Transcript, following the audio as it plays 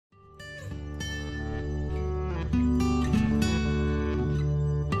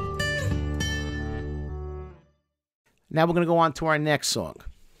Now we're going to go on to our next song.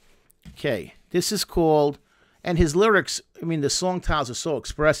 Okay, this is called, and his lyrics, I mean, the song titles are so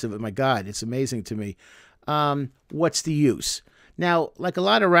expressive. Oh my God, it's amazing to me. What's the use? Now, like a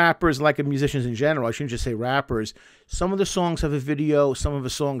lot of rappers, like musicians in general, I shouldn't just say rappers, some of the songs have a video, some of the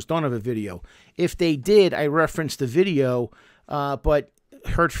songs don't have a video. If they did, I referenced the video, but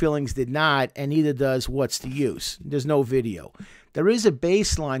Hurt Feelings did not, and neither does What's the Use. There's no video. There is a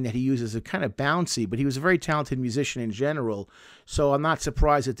bass line that he uses, a kind of bouncy, but he was a very talented musician in general, so I'm not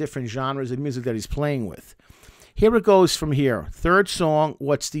surprised at different genres of music that he's playing with. Here it goes from here. Third song,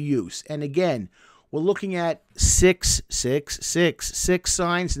 What's the Use? And again, we're looking at six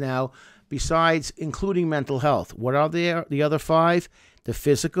signs now, besides including mental health. What are the other five? The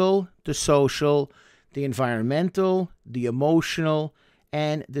physical, the social, the environmental, the emotional,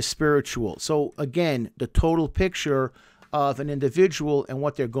 and the spiritual. So again, the total picture of an individual and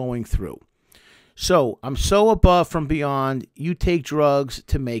what they're going through. So I'm so above from beyond, you take drugs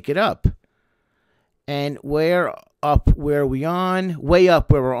to make it up. And where up where we on? Way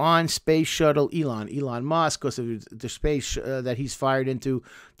up where we're on. Space shuttle Elon Musk, because of the space that he's fired into,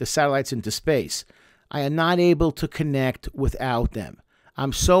 the satellites into space. I am not able to connect without them.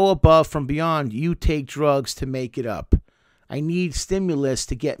 I'm so above from beyond, you take drugs to make it up. I need stimulus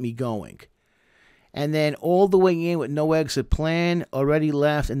to get me going. And then all the way in with no exit plan, already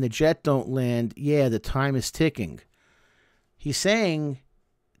left, and the jet don't land. Yeah, the time is ticking. He's saying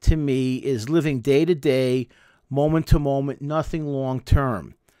to me is living day to day, moment to moment, nothing long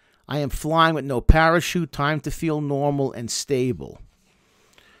term. I am flying with no parachute, time to feel normal and stable.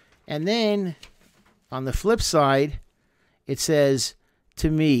 And then on the flip side, it says to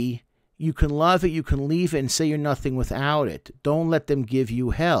me, you can love it, you can leave it, and say you're nothing without it. Don't let them give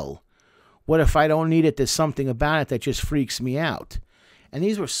you hell. What if I don't need it? There's something about it that just freaks me out. And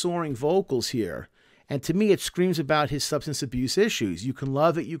these were soaring vocals here. And to me, it screams about his substance abuse issues. You can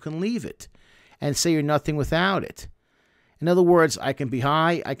love it, you can leave it, and say you're nothing without it. In other words, I can be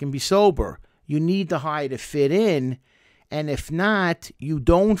high, I can be sober. You need the high to fit in. And if not, you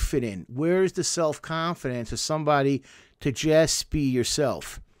don't fit in. Where's the self-confidence of somebody to just be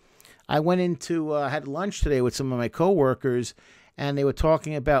yourself? I went into, had lunch today with some of my coworkers, and they were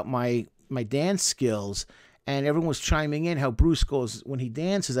talking about my dance skills, and everyone was chiming in how Bruce goes when he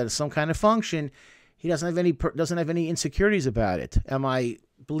dances at some kind of function. He doesn't have any insecurities about it.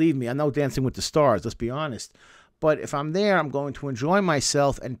 Believe me, I know Dancing with the Stars, let's be honest. But if I'm there, I'm going to enjoy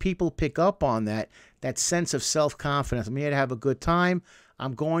myself, and people pick up on that sense of self-confidence. I'm here to have a good time.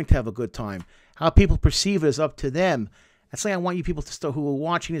 I'm going to have a good time. How people perceive it is up to them. That's something I want you people to start, who are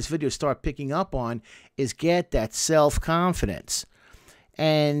watching this video, start picking up on, is get that self-confidence.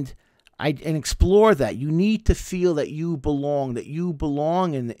 And explore that. You need to feel that you belong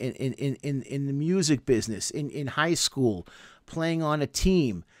in the music business, in high school, playing on a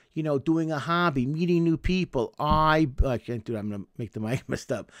team, doing a hobby, meeting new people. I can't do that. I'm going to make the mic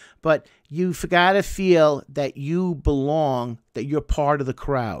messed up. But you've got to feel that you belong, that you're part of the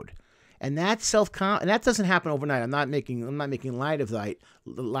crowd. And that and that doesn't happen overnight. I'm not making light of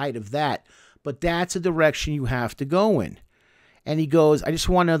that, but that's a direction you have to go in. And he goes, I just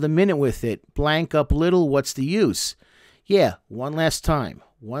want another minute with it. Blank up little, what's the use? Yeah, one last time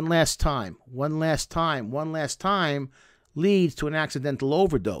leads to an accidental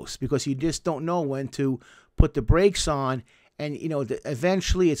overdose, because you just don't know when to put the brakes on, and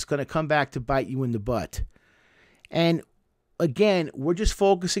eventually it's going to come back to bite you in the butt. And again, we're just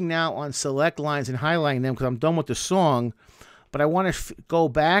focusing now on select lines and highlighting them because I'm done with the song. But I want to go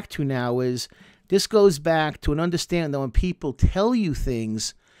back to now is, this goes back to an understanding that when people tell you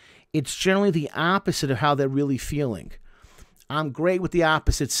things, it's generally the opposite of how they're really feeling. I'm great with the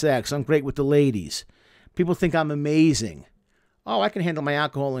opposite sex. I'm great with the ladies. People think I'm amazing. Oh, I can handle my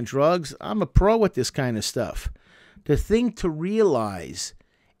alcohol and drugs. I'm a pro at this kind of stuff. The thing to realize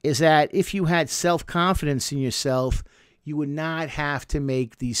is that if you had self-confidence in yourself, you would not have to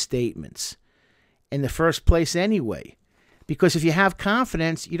make these statements in the first place anyway. Because if you have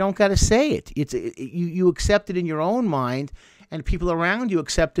confidence, you don't got to say it. You accept it in your own mind, and people around you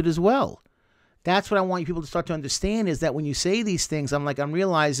accept it as well. That's what I want you people to start to understand, is that when you say these things, I'm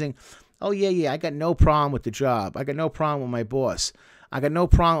realizing, oh, yeah, I got no problem with the job. I got no problem with my boss. I got no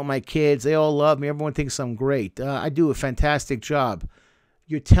problem with my kids. They all love me. Everyone thinks I'm great. I do a fantastic job.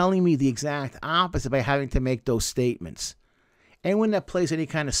 You're telling me the exact opposite by having to make those statements. Anyone that plays any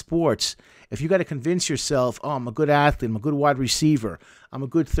kind of sports, if you got to convince yourself, oh, I'm a good athlete, I'm a good wide receiver, I'm a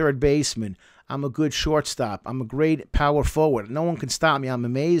good third baseman, I'm a good shortstop, I'm a great power forward, no one can stop me, I'm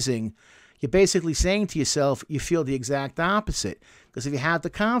amazing, you're basically saying to yourself, you feel the exact opposite. Because if you have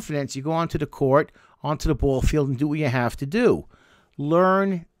the confidence, you go onto the court, onto the ball field and do what you have to do.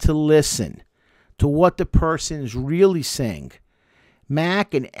 Learn to listen to what the person is really saying.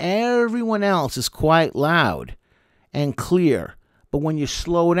 Mac and everyone else is quite loud and clear. But when you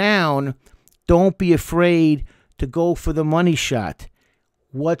slow down, don't be afraid to go for the money shot.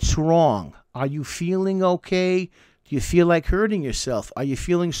 What's wrong? Are you feeling okay? Do you feel like hurting yourself? Are you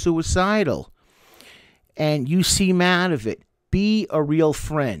feeling suicidal? And you seem out of it. Be a real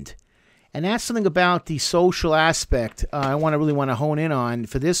friend. And that's something about the social aspect I really want to hone in on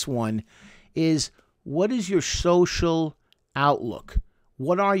for this one is, what is your social outlook?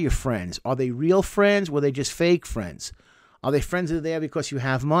 What are your friends? Are they real friends or are they just fake friends? Are they friends that are there because you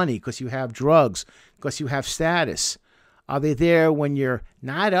have money, because you have drugs, because you have status? Are they there when you're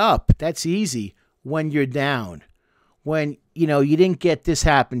not up? That's easy. When you're down. When, you didn't get this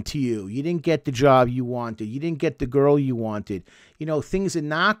happen to you. You didn't get the job you wanted. You didn't get the girl you wanted. Things did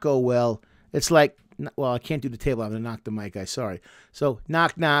not go well. It's like, well, I can't do the table. I'm going to knock the mic, guys. Sorry. So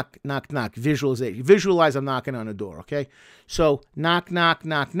knock, knock, knock, knock. Visualization. Visualize I'm knocking on a door, okay? So knock, knock,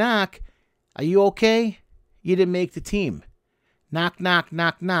 knock, knock. Are you okay? You didn't make the team. Knock, knock,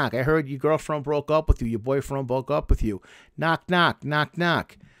 knock, knock. I heard your girlfriend broke up with you. Your boyfriend broke up with you. Knock, knock, knock,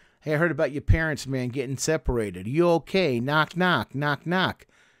 knock. Hey, I heard about your parents, man, getting separated. Are you okay? Knock, knock, knock, knock.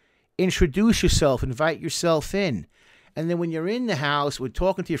 Introduce yourself. Invite yourself in. And then when you're in the house, we're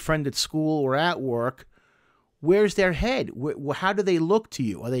talking to your friend at school or at work, where's their head? How do they look to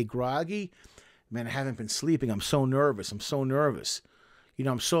you? Are they groggy? Man, I haven't been sleeping. I'm so nervous. I'm so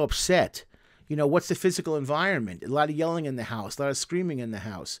upset. What's the physical environment? A lot of yelling in the house, a lot of screaming in the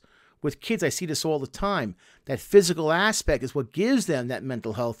house. With kids, I see this all the time. That physical aspect is what gives them that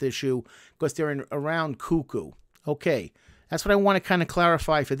mental health issue because they're around cuckoo. Okay, that's what I want to kind of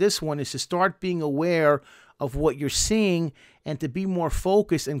clarify for this one, is to start being aware of what you're seeing and to be more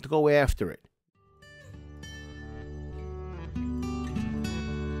focused and to go after it.